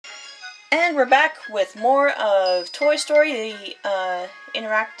And we're back with more of Toy Story, the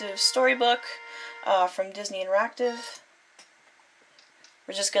interactive storybook from Disney Interactive.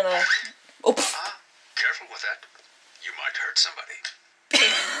 We're just gonna... Oops. Careful with that. You might hurt somebody.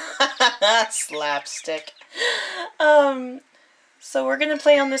 Slapstick. So we're gonna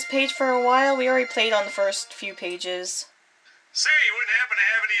play on this page for a while. We already played on the first few pages. Say, you wouldn't happen to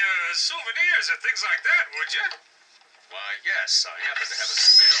have any souvenirs or things like that, would you? Why, yes, I happen to have a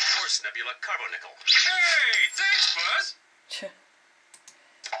spare Horse Nebula Carbonicle. Hey, thanks, Buzz.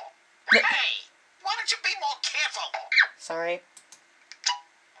 Hey, why don't you be more careful? Sorry.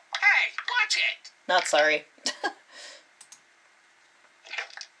 Hey, watch it. Not sorry.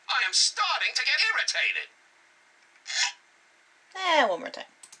 I am starting to get irritated. One more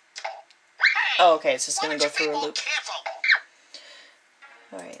time. Hey, Oh, okay, it's just gonna go through a loop. Careful?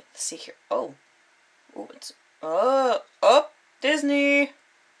 Alright, let's see here. Oh, it's... Oh, Disney!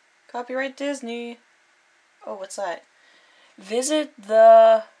 Copyright Disney. Oh, what's that? Visit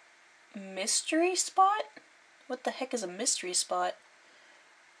the mystery spot? What the heck is a mystery spot?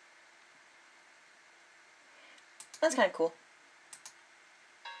 That's kind of cool.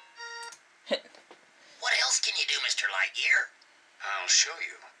 What else can you do, Mr. Lightyear? I'll show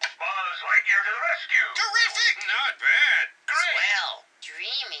you. Buzz Lightyear to the rescue! Terrific! Not bad. Great! Swell.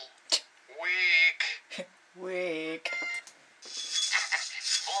 Dreamy. Weak. Weak.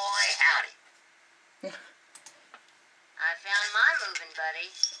 Boy, howdy. I found my moving buddy.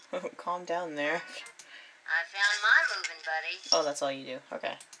 Oh, calm down there. I found my moving buddy. Oh, that's all you do.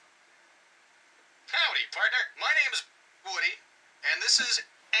 Okay. Howdy, partner. My name is Woody, and this is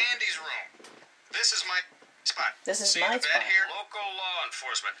Andy's room. This is my spot. This is See my the bed spot. here? Local law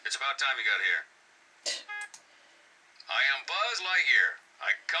enforcement. It's about time you got here. I am Buzz Lightyear.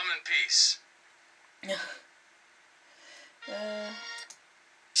 I come in peace.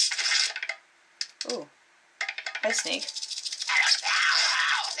 Ooh. Hi, Snake.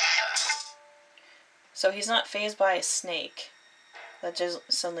 So he's not fazed by a snake. That just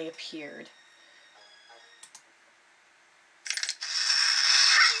suddenly appeared.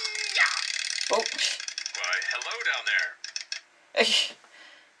 Oh. Why, hello down there.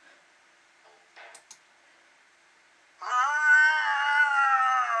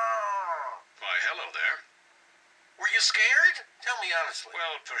 Why, hello there. Were you scared? Tell me honestly.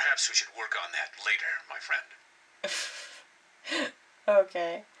 Well, perhaps we should work on that later, my friend.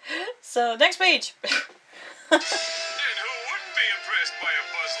 Okay. So, next page. And who wouldn't be impressed by a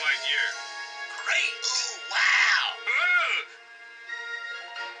Buzz Lightyear? Great! Ooh, wow!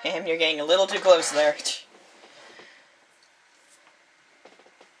 Damn, you're getting a little too close there. In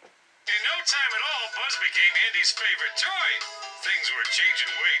no time at all, Buzz became Andy's favorite toy. Things were changing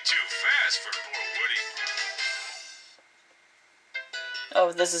way too fast for poor Woody.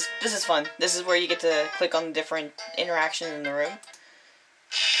 Oh, this is fun. This is where you get to click on the different interactions in the room.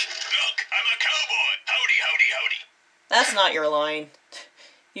 Look, I'm a cowboy. Howdy, howdy, howdy. That's not your line.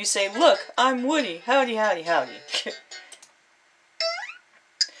 You say, "Look, I'm Woody. Howdy, howdy, howdy."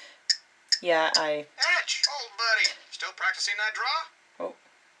 Yeah, Hatch, old buddy. Still practicing that draw? Oh.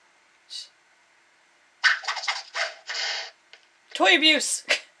 Toy abuse!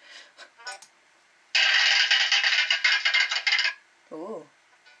 Ooh.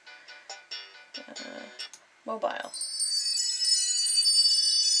 Mobile.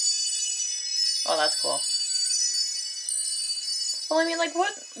 Oh, that's cool. Well, I mean, like,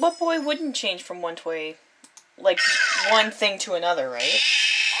 what boy wouldn't change from one toy, like, one thing to another, right?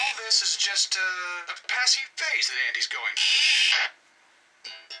 All this is just a passing phase that Andy's going.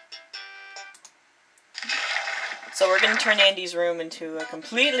 So we're gonna turn Andy's room into a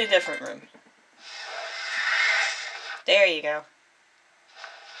completely different room. There you go.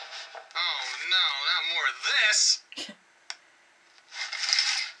 Oh no, not more of this.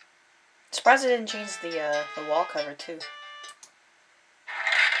 Surprised I didn't change the wall cover too.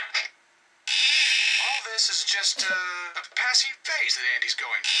 All this is just a passing phase that Andy's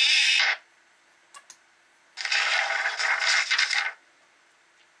going.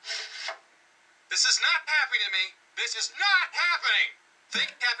 This is not happening to me. This is not happening.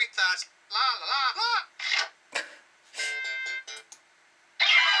 Think happy thoughts. La la la la.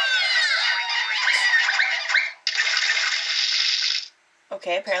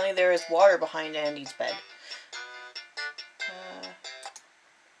 Okay, apparently there is water behind Andy's bed.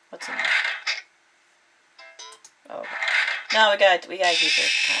 What's in there? Oh, okay. No, we gotta keep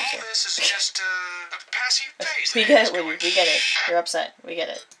it All here. this is just a passing phase. We get it, Woody. We get it. You're upset. We get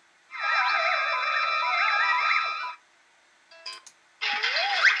it.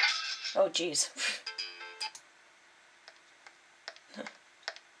 Oh, jeez.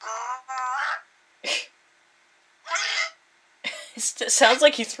 sounds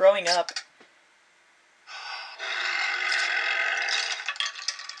like he's throwing up.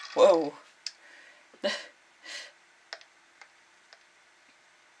 Whoa.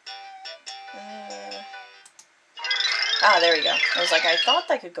 Ah, there we go. I was like, I thought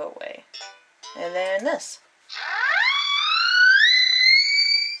that could go away. And then this.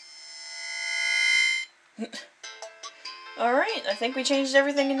 Alright, I think we changed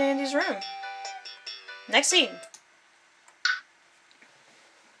everything in Andy's room. Next scene. Well,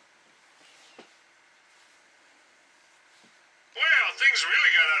 things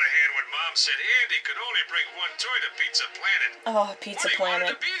really got out of hand when Mom said Andy could only bring one toy to Pizza Planet. Oh, Pizza Planet.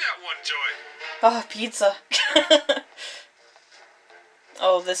 Wanted to be that one toy. Oh, pizza.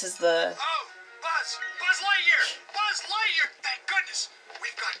 Oh, this is the... Oh, Buzz Lightyear! Buzz Lightyear! Thank goodness!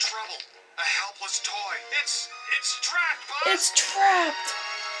 We've got trouble. A helpless toy. It's trapped, Buzz! It's trapped!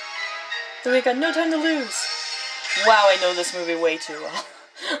 So we got no time to lose. Wow, I know this movie way too well.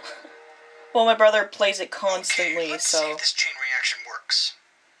 Well, my brother plays it constantly, okay, let's so... see if this chain reaction works.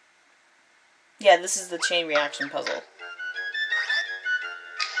 Yeah, this is the chain reaction puzzle.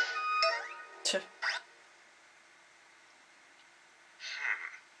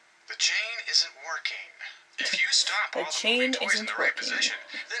 The chain isn't working. If you stop The all chain the toys in isn't the right working. position,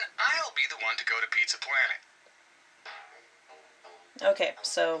 then I'll be the one to go to Pizza Planet. Okay,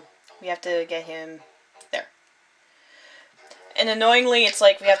 so we have to get him there. And annoyingly, it's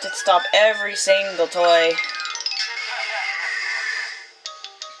like we have to stop every single toy.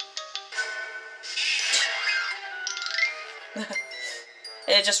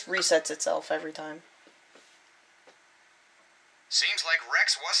 And it just resets itself every time. Seems like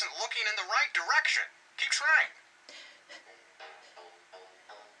Rex wasn't looking in the right direction. Keep trying.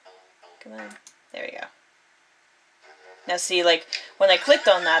 Come on. There we go. Now see, like, when I clicked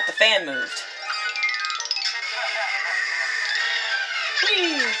on that, the fan moved.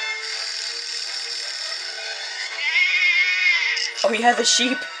 Whee! Oh yeah, the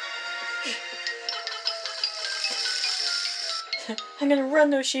sheep. I'm gonna run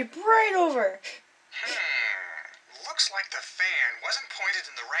those sheep right over. Looks like the fan wasn't pointed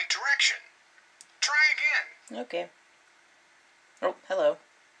in the right direction. Try again. Okay. Oh, hello.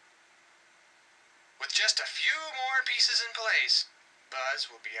 With just a few more pieces in place, Buzz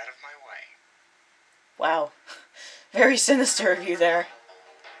will be out of my way. Wow. Very sinister of you there.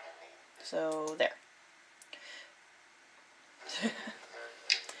 So, there.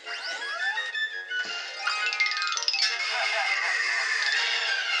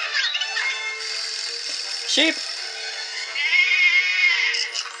 Sheep!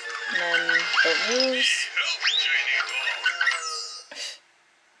 And then don't lose.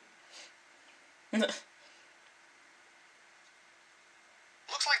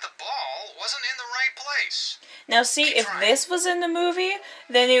 Looks like the ball wasn't in the right place. Now see, if this was in the movie,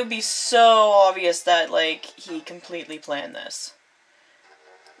 then it would be so obvious that, like, he completely planned this.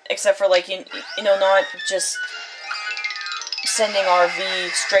 Except for, like, you know, not just sending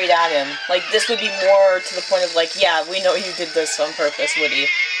RV straight at him. Like, this would be more to the point of, like, yeah, we know you did this on purpose, Woody.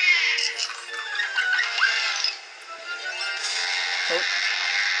 Oh.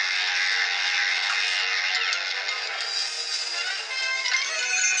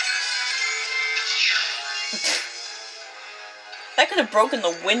 That could have broken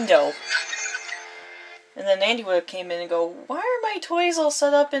the window. And then Andy would have came in and go, why are my toys all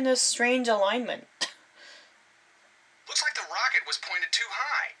set up in this strange alignment? Looks like the rocket was pointed too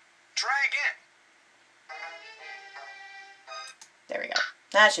high. Try again. There we go.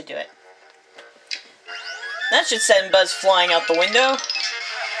 That should do it. That should send Buzz flying out the window.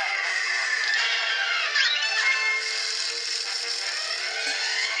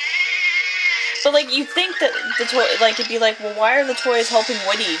 But, like, you'd think that the toy, like, it'd be like, well, why are the toys helping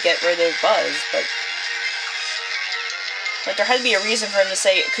Woody get rid of Buzz? But, like, there had to be a reason for him to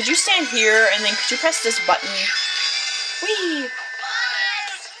say, could you stand here, and then could you press this button? Whee!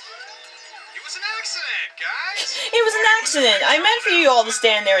 It was an accident, guys. It was an accident! I meant for you all to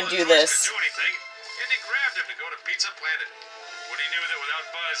stand there and do this. Do anything, and they grabbed him to go to Pizza Planet. Woody knew that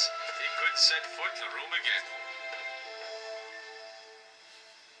without Buzz, he couldn't set foot in the room again.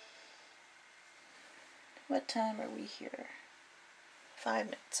 What time are we here? 5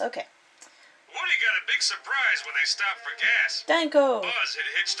 minutes, okay. Woody got a big surprise when they stopped for gas. Danko! Buzz had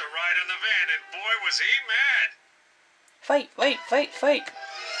hitched a ride on the van, and boy was he mad. Fight, fight, fight, fight!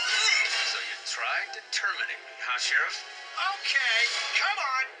 So you tried to terminate me, huh, Sheriff? Okay, come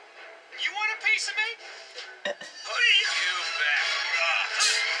on. You want a piece of me? You bet.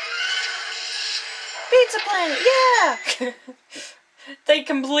 Pizza Planet, yeah! They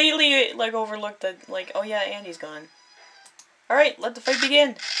completely, like, overlooked that, like, oh yeah, Andy's gone. Alright, let the fight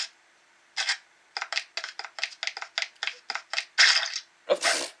begin.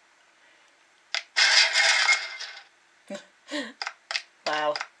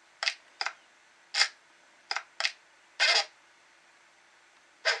 Wow.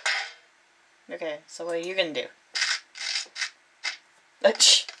 Okay, so what are you gonna do?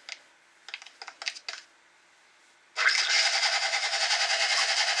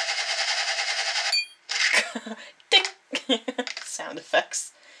 Ding! Sound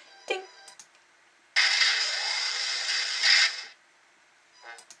effects. Ding!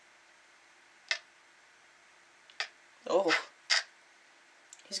 Oh.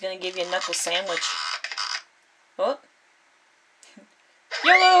 He's gonna give you a knuckle sandwich. Oh.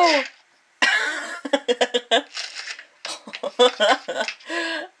 YOLO!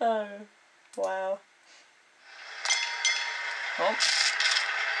 Oh, wow. Oh.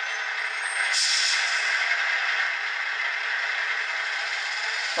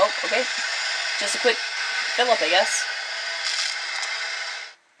 Oh, okay. Just a quick fill up, I guess.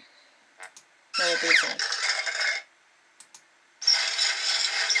 No, there's one.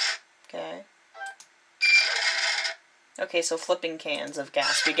 Okay. Okay, so flipping cans of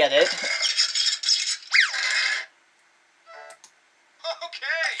gas, we get it.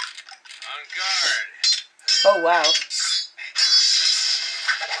 Okay, on guard. Oh, wow.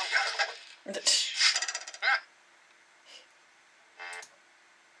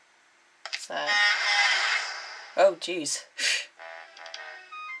 What's that? Oh, jeez.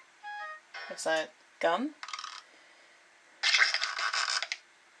 What's that? Gum?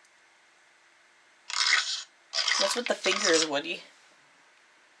 What's with the fingers, Woody?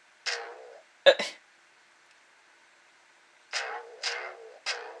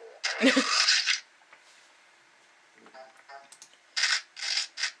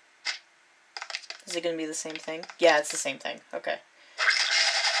 Is it gonna be the same thing? Yeah, it's the same thing. Okay.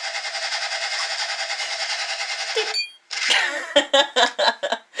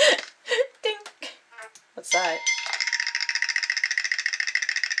 Ding! What's that?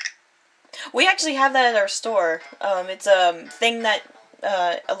 We actually have that at our store. It's a thing that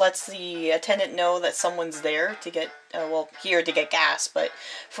lets the attendant know that someone's there to get, well, here to get gas, but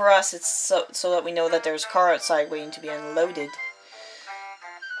for us it's so that we know that there's a car outside waiting to be unloaded.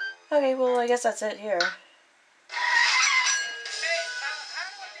 Okay, well, I guess that's it here.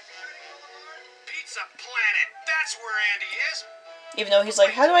 Pizza Planet, that's where Andy is. Even though he's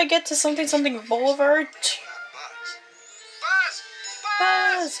like, how do I get to something Boulevard? Buzz!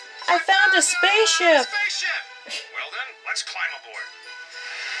 Buzz! I found a spaceship! Well then, let's climb aboard.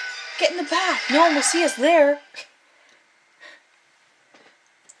 Get in the back! No one will see us there!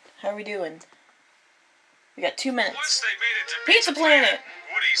 How are we doing? We got 2 minutes. Once they made it to Pizza Planet!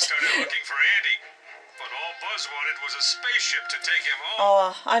 Woody started looking for Andy. But all Buzz wanted was a spaceship to take him home.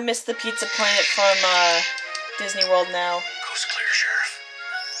 Oh, I miss the Pizza Planet from Disney World now. Coast clear, Sheriff.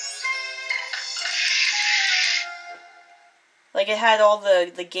 Like, it had all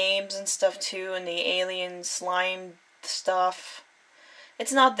the games and stuff too, and the alien slime stuff.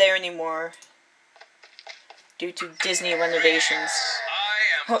 It's not there anymore. Due to Disney renovations. I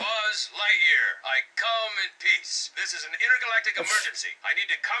am Buzz Lightyear. I come in peace. This is an intergalactic emergency. I need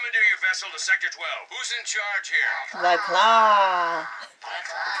to commandeer your vessel to Sector 12. Who's in charge here? The Claw! The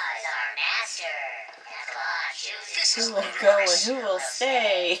Claw is our master. The Claw chooses. Who will go and who will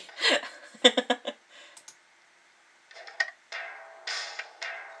stay?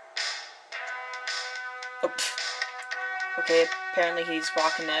 Oh, okay, apparently he's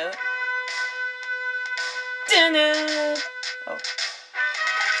walking out. Da-na! Oh. Buzz?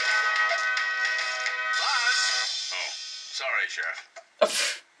 Oh, sorry, Sheriff. Oh,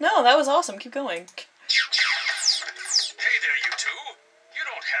 no, that was awesome. Keep going. Hey there, you two. You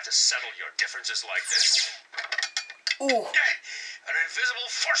don't have to settle your differences like this. Ooh. An invisible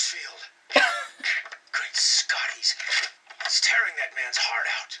force field. Great Scotties. It's tearing that man's heart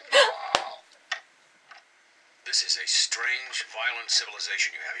out. This is a strange, violent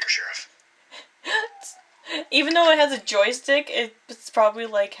civilization you have here, Sheriff. Even though it has a joystick, it's probably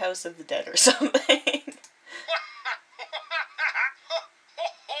like House of the Dead or something.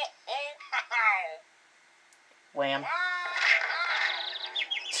 Wham.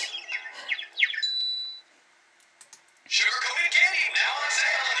 Sugar-coated candy now on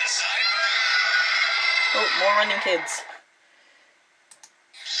sale on this side. Oh, more running kids.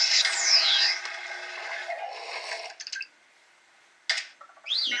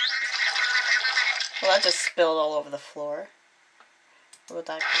 Well, that just spilled all over the floor. What would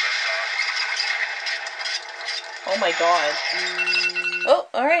that be? Oh my god. Oh,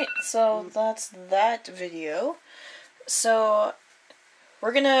 alright, so that's that video. So,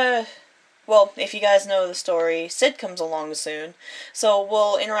 we're gonna... Well, if you guys know the story, Sid comes along soon. So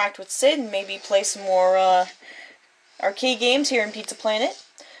we'll interact with Sid and maybe play some more arcade games here in Pizza Planet.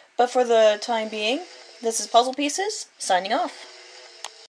 But for the time being, this is PuZZlePieceZ, signing off.